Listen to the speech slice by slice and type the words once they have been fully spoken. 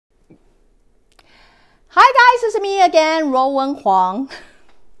guys, it's me again, Rowan Huang.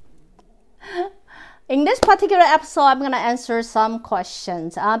 In this particular episode, I'm going to answer some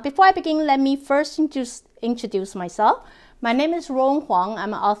questions. Before I begin, let me first introduce myself. My name is Rowan Huang.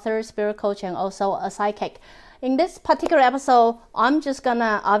 I'm an author, spirit coach, and also a psychic. In this particular episode, I'm just going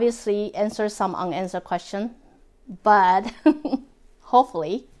to obviously answer some unanswered questions, but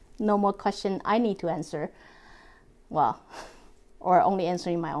hopefully no more question I need to answer. Well, or only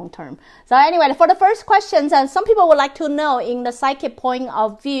answering my own term. So anyway, for the first questions, and some people would like to know in the psychic point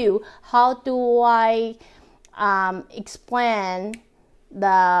of view, how do I explain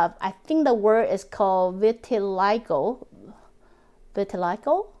I think the word is called vitiligo.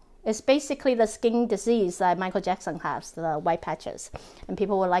 Vitiligo? It's basically the skin disease that Michael Jackson has, the white patches. And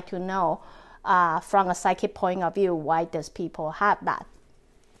people would like to know from a psychic point of view, why does people have that?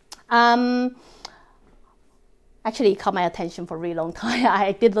 Actually, it caught my attention for a really long time.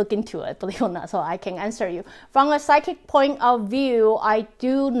 I did look into it, believe it or not, so I can answer you. From a psychic point of view, I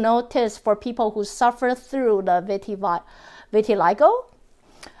do notice for people who suffer through the vitiligo,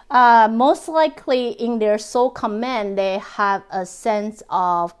 most likely in their soul command, they have a sense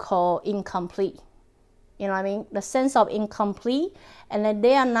of called incomplete. You know what I mean? The sense of incomplete, and then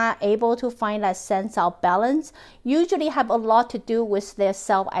they are not able to find that sense of balance. Usually have a lot to do with their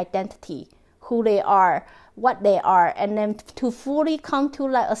self-identity, who they are, what they are, and then to fully come to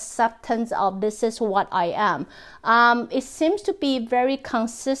like acceptance of this is what I am. It seems to be a very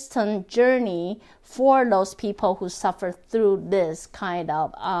consistent journey for those people who suffer through this kind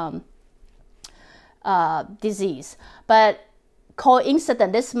of disease. But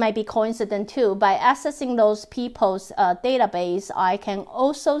this might be coincident too. By accessing those people's database, I can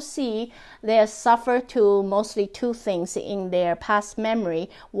also see they suffer to mostly two things in their past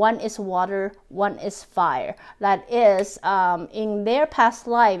memory. One is water, one is fire. That is, in their past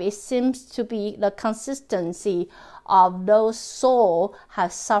life, it seems to be the consistency of those souls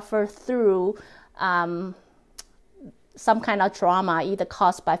have suffered through some kind of trauma, either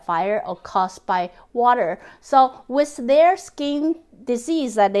caused by fire or caused by water. So with their skin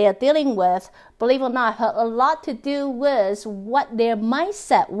disease that they are dealing with, believe it or not, have a lot to do with what their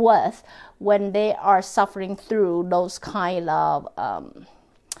mindset was when they are suffering through those kind of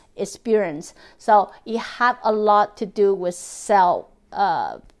experience. So it had a lot to do with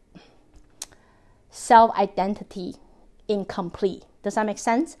self-identity incomplete. Does that make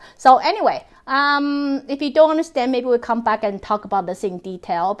sense? So anyway, if you don't understand, maybe we'll come back and talk about this in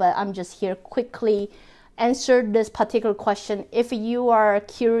detail, but I'm just here quickly answer this particular question. If you are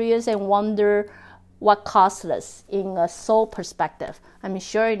curious and wonder what caused this in a soul perspective, I mean,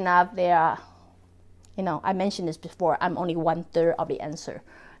 sure enough, there are, I mentioned this before, I'm only 1/3 of the answer.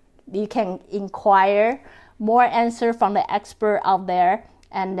 You can inquire more answer from the expert out there,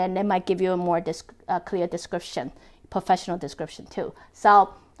 and then they might give you a more clear description. Professional description too.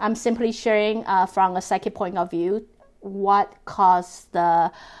 So I'm simply sharing from a psychic point of view what caused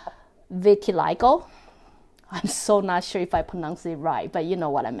the vitiligo. I'm so not sure if I pronounced it right, but you know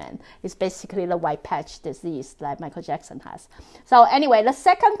what I meant. It's basically the white patch disease that Michael Jackson has. So anyway, the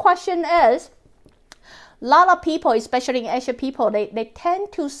second question is, a lot of people, especially Asian people, they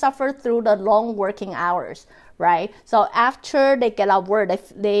tend to suffer through the long working hours, right? So after they get out of work,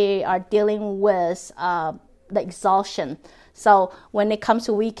 they are dealing with the exhaustion. So when it comes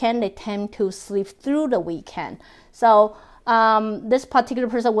to weekend, they tend to sleep through the weekend. So this particular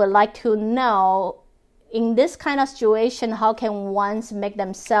person would like to know, in this kind of situation, how can one make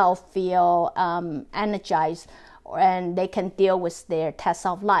themselves feel energized, and they can deal with their test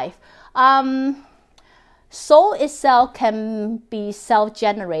of life. Soul itself can be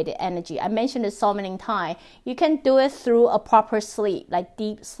self-generated energy. I mentioned it so many times. You can do it through a proper sleep, like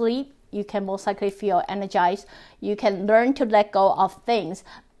deep sleep. You can most likely feel energized. You can learn to let go of things.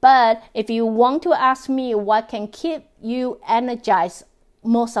 But if you want to ask me what can keep you energized,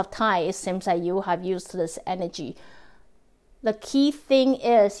 most of the time it seems like you have used this energy. The key thing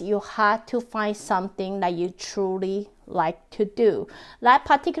is you have to find something that you truly like to do. That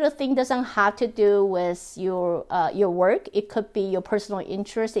particular thing doesn't have to do with your work. It could be your personal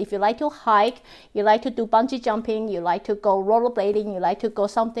interest. If you like to hike, you like to do bungee jumping, you like to go rollerblading, you like to go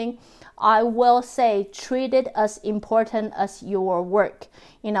something, I will say treat it as important as your work.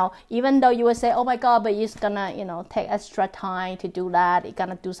 Even though you will say, oh my God, but it's gonna, take extra time to do that. It's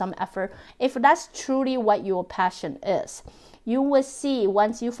gonna do some effort. If that's truly what your passion is, you will see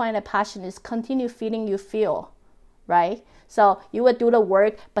once you find a passion is continue feeling you feel right? So you would do the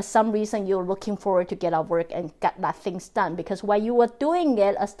work, but some reason you're looking forward to get out work and get that things done. Because while you were doing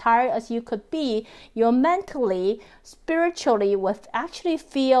it, as tired as you could be, you mentally, spiritually would actually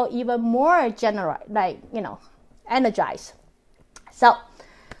feel even more energized. So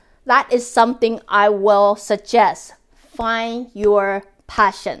that is something I will suggest. Find your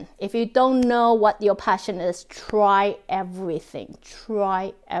passion. If you don't know what your passion is, try everything.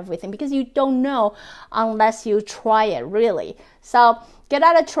 Try everything, because you don't know unless you try it, really. So get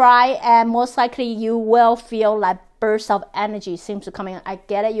out a try, and most likely you will feel like bursts of energy seems to come in. I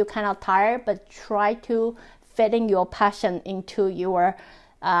get it, you're kind of tired, but try to fit in your passion into your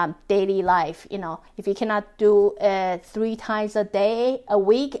daily life. If you cannot do it 3 times a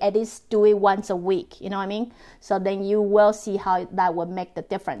week, at least do it once a week. You know what I mean? So then you will see how that will make the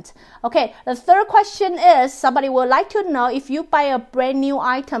difference. Okay, the third question is, somebody would like to know, if you buy a brand new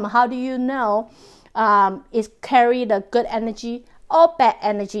item, how do you know it carry the good energy or bad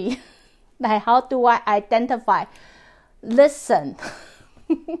energy? Like, how do I identify? Listen.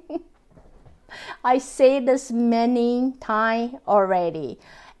 I say this many times already.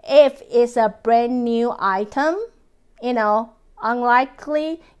 If it's a brand new item,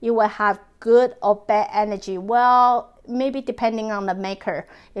 unlikely you will have good or bad energy. Well, maybe depending on the maker.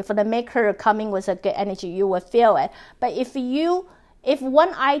 If the maker coming with a good energy, you will feel it. But if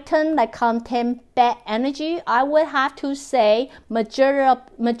one item that contains bad energy, I would have to say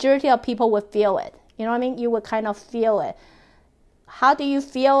majority of people will feel it. You know what I mean? You will kind of feel it. How do you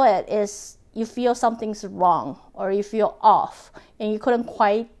feel it? Is you feel something's wrong, or you feel off, and you couldn't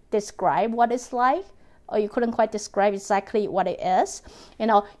quite describe what it's like, or you couldn't quite describe exactly what it is.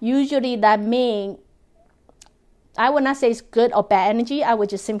 Usually that means, I would not say it's good or bad energy. I would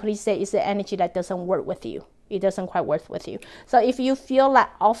just simply say it's the energy that doesn't work with you. It doesn't quite work with you. So if you feel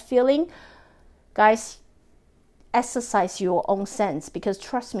that off feeling, guys, exercise your own sense, because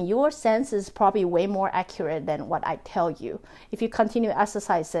trust me, your sense is probably way more accurate than what I tell you. If you continue to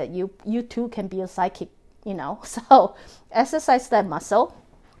exercise it, you too can be a psychic, So exercise that muscle.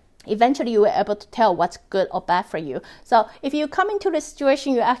 Eventually you will be able to tell what's good or bad for you. So if you come into the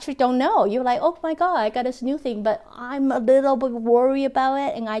situation you actually don't know, you're like, oh my God, I got this new thing, but I'm a little bit worried about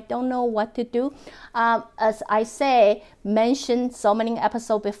it and I don't know what to do. As I mentioned so many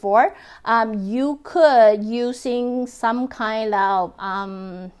episodes before, you could, using some kind of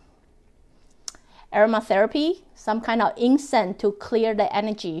aromatherapy, some kind of incense to clear the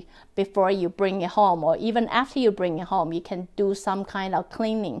energy before you bring it home, or even after you bring it home, you can do some kind of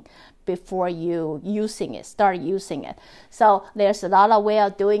cleaning before you start using it. So there's a lot of way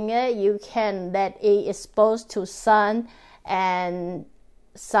of doing it. You can let it expose to sun and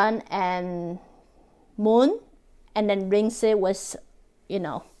moon, and then rinse it with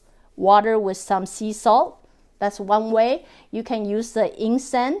water with some sea salt. That's one way. You can use the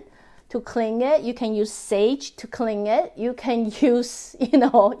incense to clean it. You can use sage to clean it. You can use,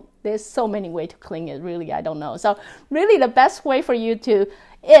 there's so many ways to clean it, really, I don't know. So really the best way for you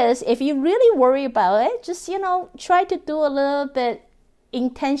is, if you really worry about it, just, try to do a little bit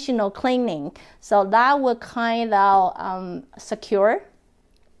intentional cleaning. So that will kind of secure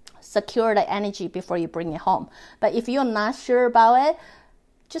the energy before you bring it home. But if you're not sure about it,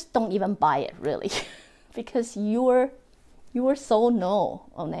 just don't even buy it, really, because your soul know,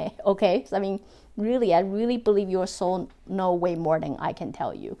 okay? So, I really believe your soul know way more than I can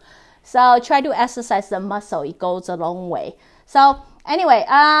tell you. So try to exercise the muscle. It goes a long way. So anyway,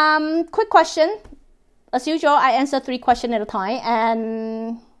 quick question. As usual, I answer 3 questions at a time,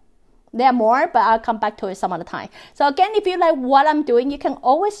 and there are more, but I'll come back to it some other time. So again, if you like what I'm doing, you can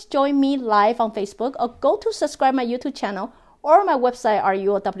always join me live on Facebook, or go to subscribe my YouTube channel or my website,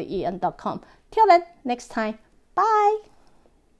 ruowen.com. Till then, next time, bye.